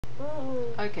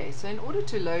Okay, so in order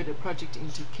to load a project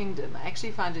into Kingdom, I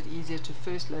actually find it easier to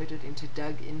first load it into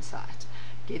DUG Insight,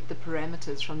 get the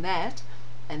parameters from that,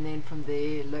 and then from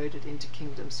there load it into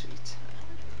Kingdom Suite.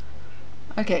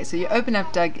 Okay, so you open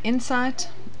up DUG Insight,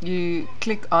 you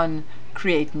click on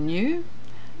Create New,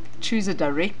 choose a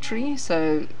directory,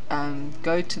 so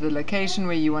go to the location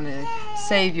where you want to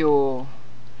save your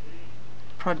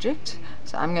project.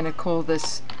 So I'm going to call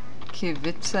this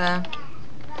Kivitsa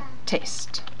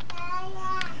Test.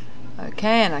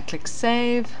 Okay, and I click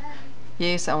Save.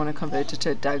 Yes, I want to convert it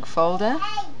to a DUG folder.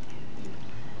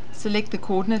 Select the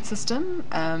coordinate system.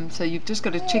 So you've just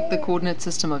got to check the coordinate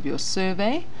system of your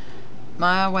survey.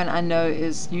 My one I know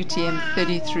is UTM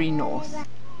 33 North.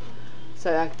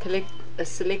 So I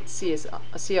select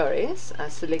CRS. I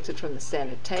select it from the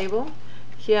standard table.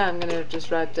 Here I'm going to just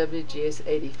write WGS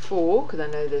 84 because I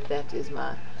know that that is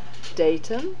my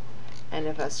datum. And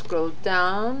if I scroll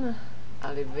down,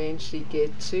 I'll eventually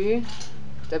get to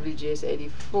WGS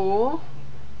 84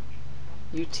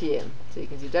 UTM. So you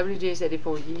can see WGS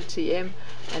 84 UTM,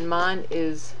 and mine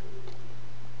is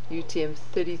UTM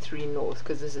 33 North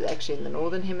because this is actually in the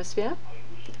northern hemisphere.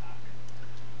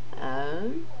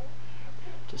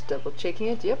 Just double checking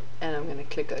it, yep, and I'm going to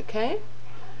click OK.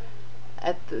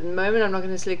 At the moment I'm not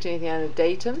going to select anything under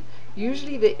datum.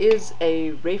 Usually there is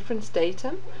a reference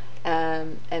datum,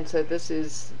 and so this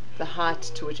is the height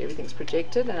to which everything's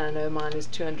projected, and I know mine is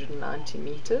 290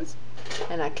 meters,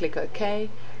 and I click OK,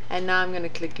 and now I'm going to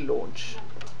click Launch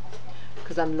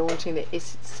because I'm launching the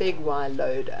SeiSee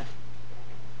loader.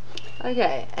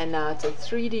 Okay, and now it's a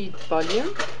 3D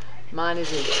volume. Mine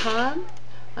is in time.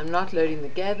 I'm not loading the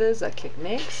gathers. I click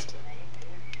Next.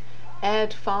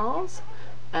 Add files.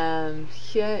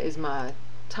 Here is my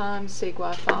time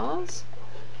SeiSee files,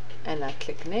 and I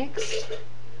click Next.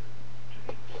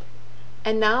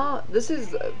 And now this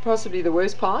is possibly the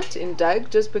worst part in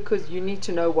DUG, just because you need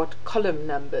to know what column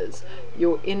numbers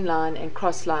your inline and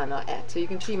crossline are at. So you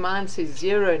can see mine says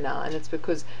 0 now, and it's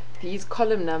because these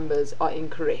column numbers are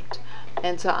incorrect.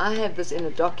 And so I have this in a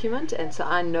document, and so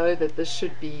I know that this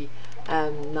should be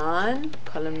 9,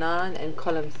 column 9, and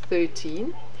column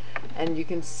 13. And you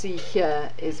can see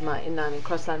here is my inline and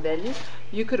crossline values.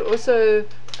 You could also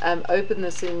open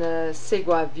this in a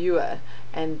SeiSee viewer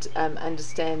and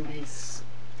understand these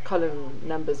column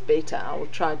numbers better. I will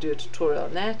try to do a tutorial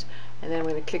on that. And then I'm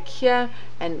going to click here,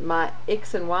 and my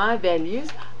X and Y values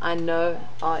I know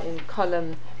are in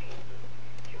column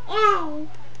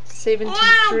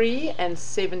 73 and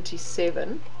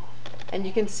 77. And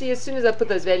you can see as soon as I put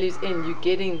those values in, you're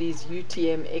getting these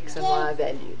UTM X and Y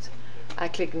values. I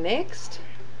click Next.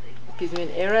 It gives me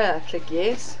an error. I click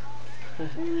Yes.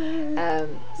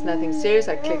 It's nothing serious.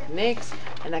 I click Next,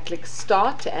 and I click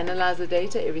Start to analyze the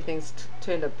data. Everything's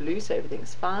turned up blue, so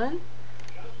everything's fine.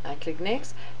 I click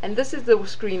Next, and this is the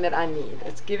screen that I need.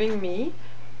 It's giving me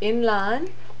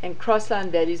inline and crossline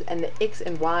values and the X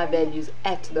and Y values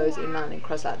at those inline and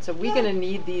crossline. So we're going to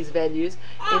need these values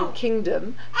in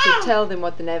Kingdom to tell them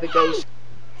what the navigation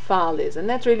file is, and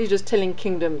that's really just telling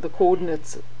Kingdom the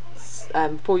coordinates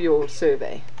for your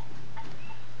survey.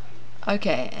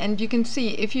 Okay, and you can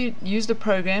see if you used a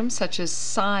program such as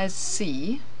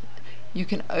SeiSee, you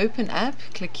can open up,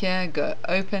 click here, go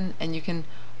open, and you can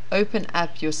open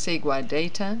up your SeiSee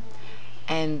data,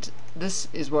 and this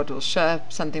is what will show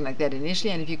up, something like that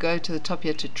initially. And if you go to the top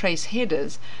here to trace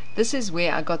headers, this is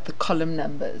where I got the column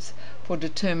numbers for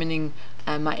determining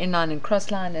my inline and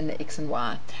crossline and the X and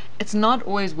Y. It's not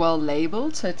always well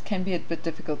labeled, so it can be a bit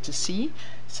difficult to see.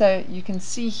 So you can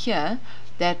see here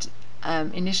that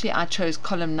initially I chose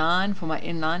column 9 for my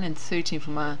inline and 13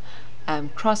 for my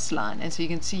crossline. And so you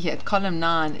can see here column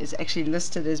 9 is actually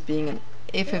listed as being an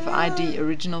FFID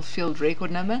original field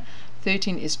record number.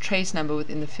 13 is trace number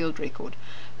within the field record.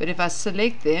 But if I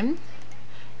select them,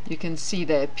 you can see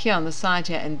they appear on the side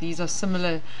here, and these are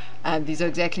similar. These are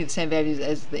exactly the same values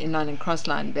as the inline and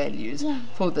crossline values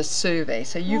for the survey.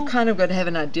 So you've kind of got to have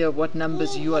an idea of what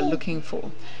numbers you are looking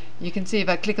for. You can see if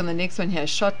I click on the next one here,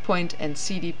 shot point and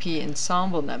CDP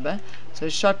ensemble number. So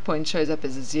shot point shows up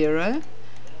as a 0,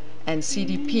 and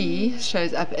CDP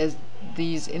shows up as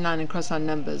these inline and crossline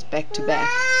numbers back to back.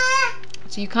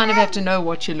 So you kind of have to know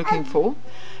what you're looking for.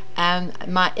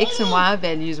 My X and Y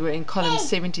values were in columns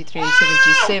 73 and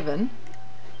 77,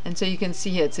 and so you can see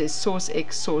here it says source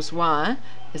X, source Y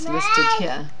is listed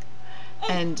here,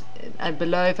 and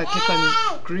below if I click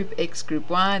on group X, group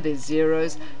Y, there's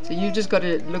zeros. So you've just got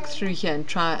to look through here and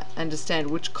try understand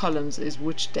which columns is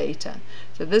which data.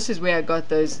 So this is where I got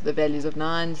the values of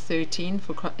 9, 13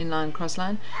 for inline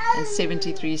crossline, and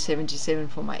 73, 77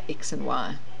 for my X and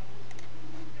Y.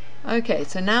 Okay,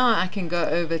 so now I can go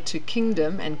over to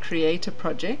Kingdom and create a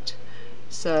project.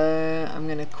 So I'm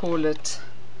going to call it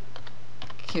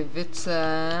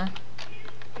Kivitsa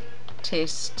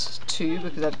Test 2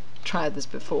 because I've tried this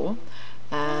before.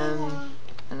 And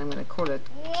I'm going to call it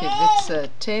Kivitsa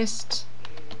Test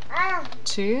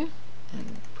 2 and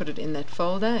put it in that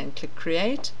folder and click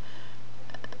Create.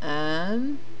 Are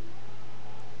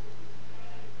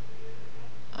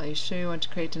you sure you want to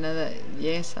create another?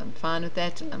 Yes, I'm fine with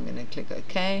that. I'm going to click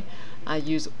OK. I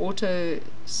use Auto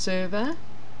Server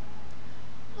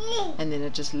and then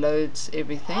it just loads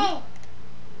everything.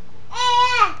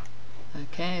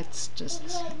 Okay, it's just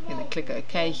going to click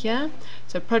OK here.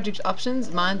 So project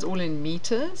options, mine's all in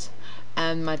meters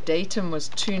and my datum was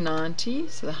 290,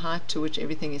 so the height to which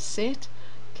everything is set.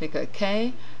 Click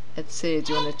OK. It says,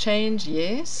 do you want to change?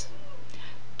 Yes.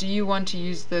 Do you want to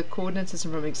use the coordinate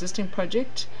system from existing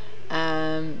project?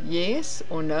 Yes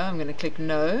or no. I'm going to click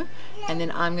no and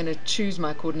then I'm going to choose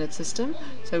my coordinate system.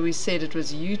 So we said it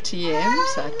was UTM,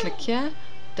 so I click here,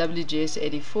 WGS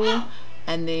 84,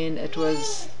 and then it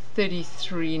was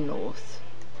 33 north.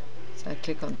 So I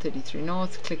click on 33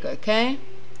 north, click OK,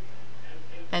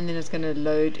 and then it's going to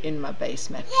load in my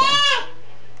base map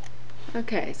here.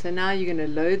 Okay, so now you're going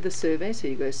to load the survey. So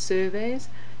you go Surveys,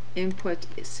 Import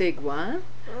SegY,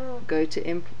 go to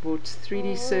Import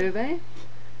 3D Survey,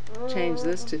 change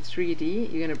this to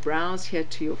 3D. You're going to browse here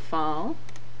to your file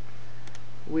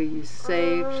where you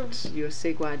saved your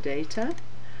SegY data.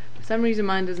 For some reason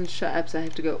mine doesn't show up, so I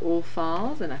have to go All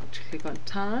Files and I have to click on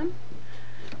Time.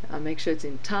 I'll make sure it's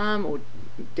in time or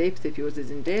depth if yours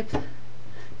is in depth.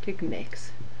 Click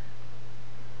Next.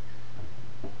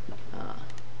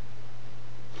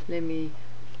 Let me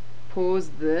pause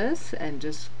this and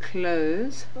just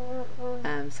close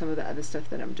some of the other stuff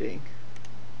that I'm doing.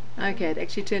 Okay, it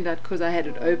actually turned out because I had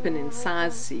it open in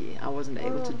SeiSee, I wasn't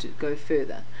able to go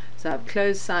further. So I've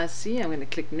closed SeiSee. I'm going to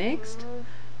click Next.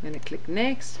 I'm going to click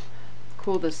Next.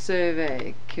 Call the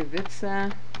survey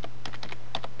Kivitsa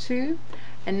 2.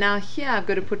 And now here I've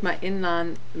got to put my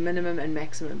inline minimum and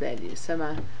maximum values. So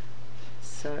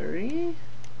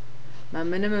my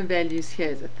minimum values here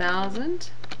is 1,000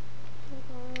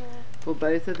 for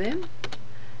both of them.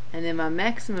 And then my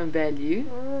maximum value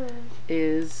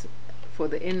is for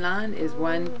the inline is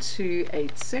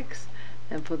 1286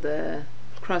 and for the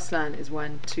cross line is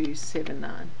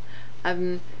 1279.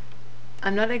 I'm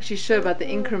not actually sure about the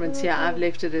increments here. I've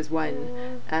left it as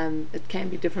 1. It can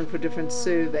be different for different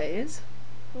surveys.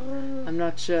 I'm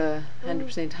not sure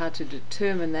 100% how to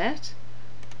determine that.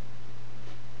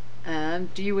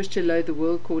 Do you wish to load the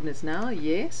world coordinates now?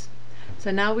 Yes.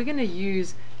 So now we're going to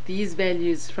use these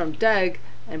values from DUG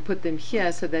and put them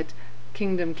here so that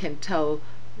Kingdom can tell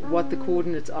what the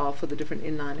coordinates are for the different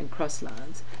inline and cross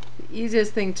lines. The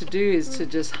easiest thing to do is to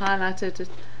just highlight it,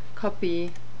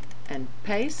 copy and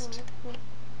paste,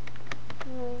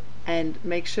 and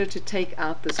make sure to take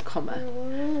out this comma.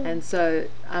 And so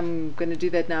I'm going to do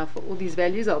that now for all these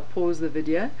values. I'll pause the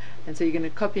video, and so you're going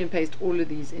to copy and paste all of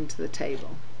these into the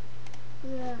table.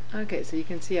 Okay, so you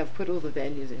can see I've put all the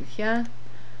values in here.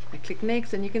 I click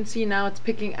Next and you can see now it's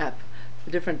picking up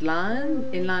the different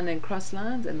inline and cross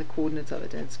lines and the coordinates of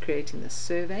it, and it's creating this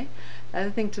survey. The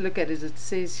other thing to look at is it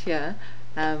says here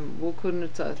wall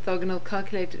coordinates are orthogonal,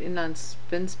 calculated inline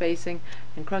bin spacing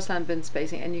and crossline bin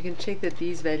spacing, and you can check that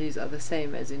these values are the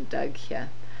same as in DUG here.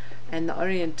 And the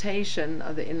orientation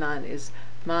of the inline is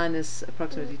minus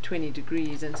approximately 20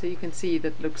 degrees, and so you can see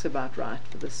that looks about right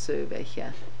for the survey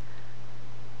here.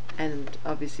 And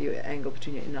obviously your angle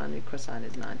between your inline and your crossline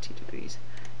is 90 degrees.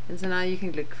 And so now you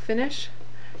can click Finish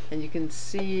and you can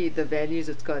see the values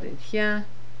it's got in here,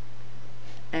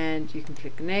 and you can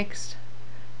click Next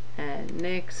and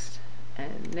Next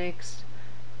and Next,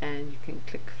 and you can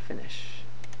click Finish,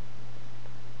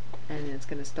 and then it's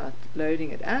going to start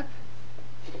loading it up.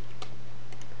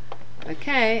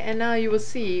 Okay, and now you will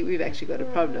see we've actually got a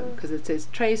problem because it says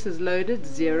traces loaded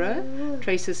 0,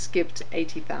 traces skipped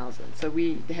 80,000. So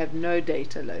we have no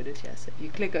data loaded here. So if you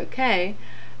click OK,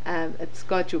 it's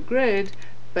got your grid,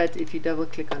 but if you double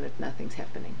click on it, nothing's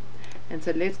happening. And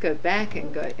so let's go back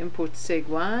and go Import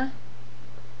SegY,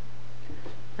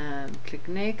 click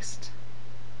Next,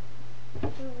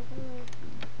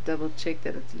 double check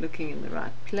that it's looking in the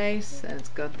right place and it's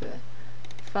got the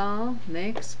file.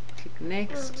 Next, click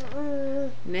Next,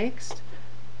 Next.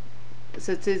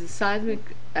 So it says the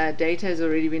seismic data has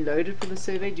already been loaded for the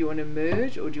survey. Do you want to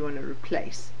merge or do you want to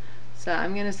replace? So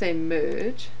I'm going to say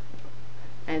merge,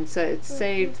 and so it's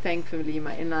saved thankfully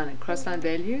my inline and crossline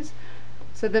values.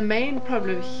 So the main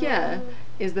problem here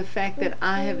is the fact that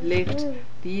I have left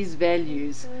these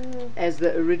values as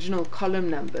the original column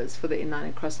numbers for the inline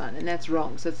and cross line, and that's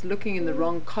wrong. So it's looking in the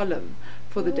wrong column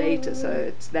for the data,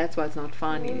 so that's why it's not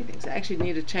finding anything. So I actually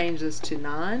need to change this to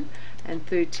 9 and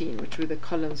 13, which were the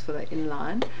columns for the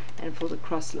inline and for the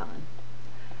cross line.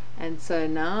 And so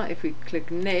now if we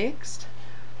click next,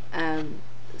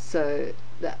 so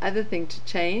the other thing to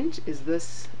change is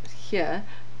this here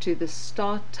to the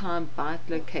start time byte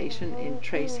location in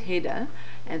trace header,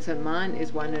 and so mine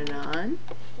is 109,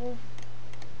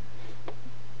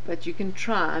 but you can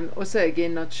try. I'm also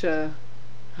again not sure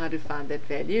how to find that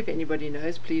value. If anybody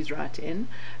knows, please write in.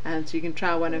 So you can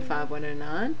try 105,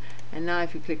 109, and now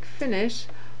if you click finish,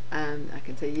 I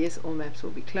can say yes, all maps will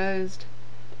be closed.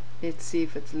 Let's see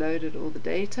if it's loaded all the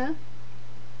data.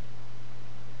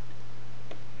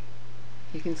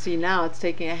 You can see now it's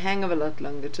taking a hang of a lot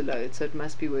longer to load, so it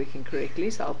must be working correctly.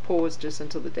 So I'll pause just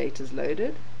until the data is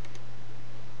loaded.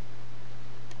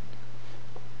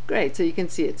 Great, so you can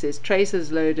see it says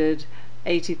traces loaded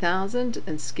 80,000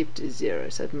 and skipped is 0,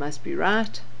 so it must be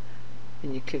right.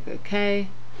 And you click OK.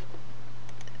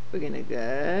 We're going to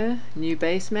go new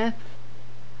base map,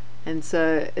 and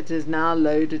so it is now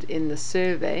loaded in the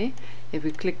survey. If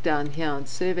we click down here on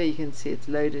survey, you can see it's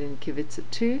loaded in Kivitsa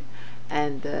 2,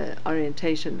 and the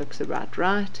orientation looks about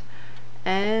right,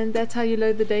 and that's how you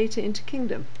load the data into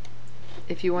Kingdom.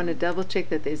 If you want to double check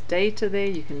that there's data there,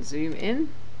 you can zoom in,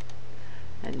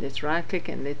 and let's right click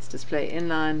and let's display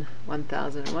inline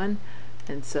 1001,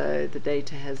 and so the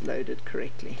data has loaded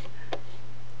correctly.